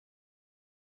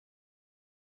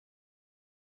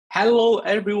Hello,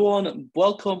 everyone.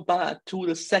 Welcome back to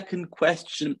the second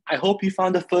question. I hope you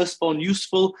found the first one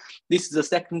useful. This is the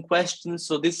second question.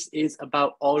 So this is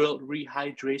about oil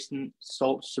rehydration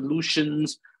salt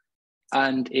solutions.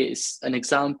 And it's an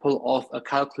example of a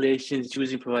calculation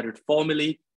using provided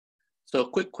formulae. So a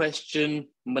quick question,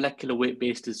 molecular weight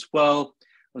based as well.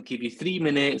 We'll give you 3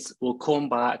 minutes. We'll come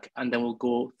back and then we'll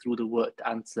go through the word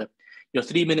answer. Your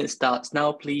 3 minutes starts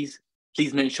now, please.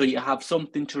 Please make sure you have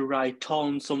something to write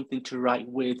on, something to write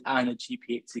with, and a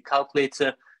GPHC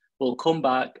calculator. We'll come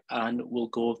back and we'll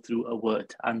go through a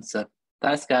word answer.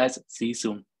 Thanks, guys. See you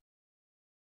soon.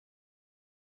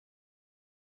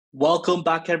 Welcome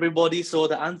back, everybody. So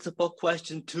the answer for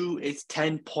question 2 is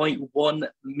 10.1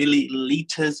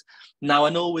 milliliters. Now, I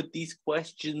know with these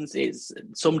questions, it's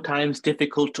sometimes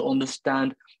difficult to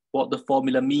understand what the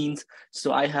formula means.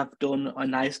 So I have done a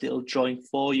nice little drawing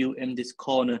for you in this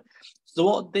corner. So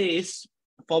what this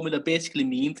formula basically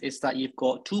means is that you've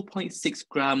got 2.6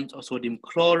 grams of sodium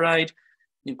chloride,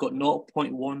 you've got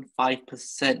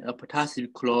 0.15% of potassium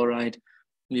chloride,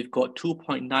 you've got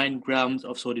 2.9 grams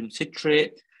of sodium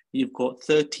citrate, you've got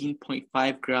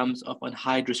 13.5 grams of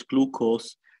anhydrous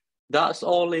glucose. That's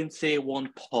all in, say, one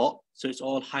pot. So it's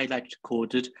all highlighted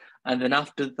coded. And then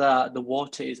after that, the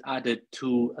water is added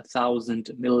to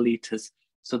 1,000 milliliters.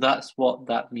 So that's what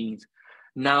that means.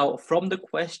 Now, from the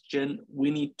question,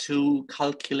 we need to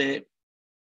calculate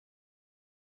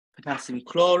potassium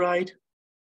chloride.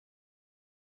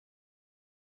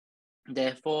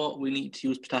 Therefore, we need to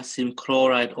use potassium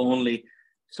chloride only.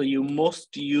 So you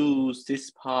must use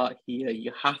this part here.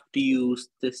 You have to use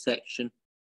this section.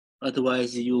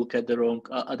 Otherwise, you'll get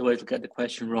the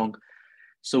question wrong.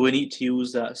 So we need to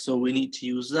use that. So we need to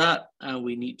use that, and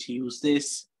we need to use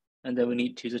this, and then we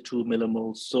need to use the 2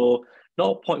 millimoles. So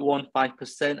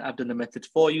 0.15%, I've done the method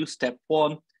for you. Step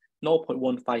 1,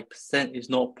 0.15% is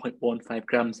 0.15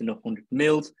 grams in 100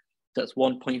 mils. That's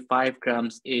 1.5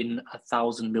 grams in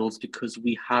 1,000 mils because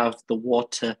we have the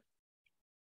water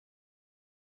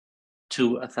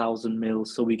to 1,000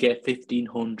 mils. So we get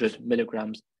 1,500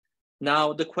 milligrams.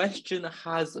 Now, the question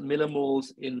has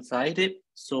millimoles inside it.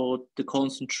 So the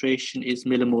concentration is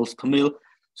millimoles per mil.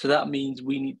 So that means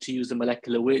we need to use the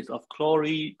molecular weight of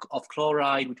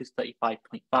chloride, which is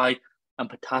 35.5, and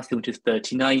potassium, which is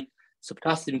 39. So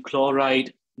potassium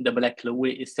chloride, the molecular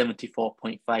weight is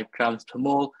 74.5 grams per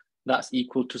mole. That's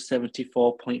equal to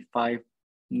 74.5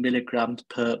 milligrams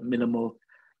per millimole.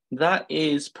 That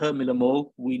is per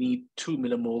millimole. We need 2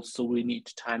 millimoles, so we need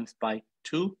to times by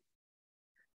 2.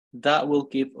 That will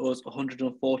give us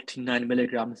 149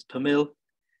 milligrams per mil.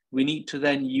 We need to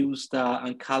then use that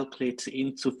and calculate it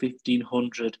into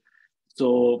 1,500.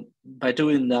 So by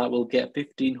doing that, we'll get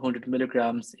 1,500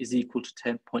 milligrams is equal to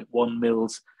 10.1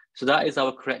 mils. So that is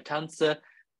our correct answer.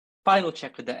 Final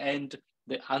check at the end.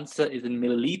 The answer is in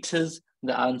milliliters.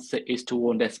 The answer is to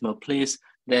 1 decimal place.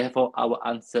 Therefore, our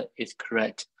answer is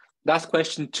correct. That's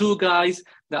question 2, guys.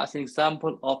 That's an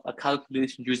example of a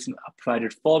calculation using a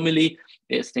provided formulae.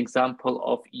 It's an example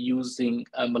of using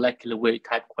a molecular weight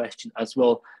type question as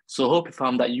well. So I hope you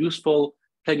found that useful.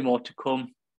 Plenty more to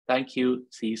come. Thank you.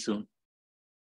 See you soon.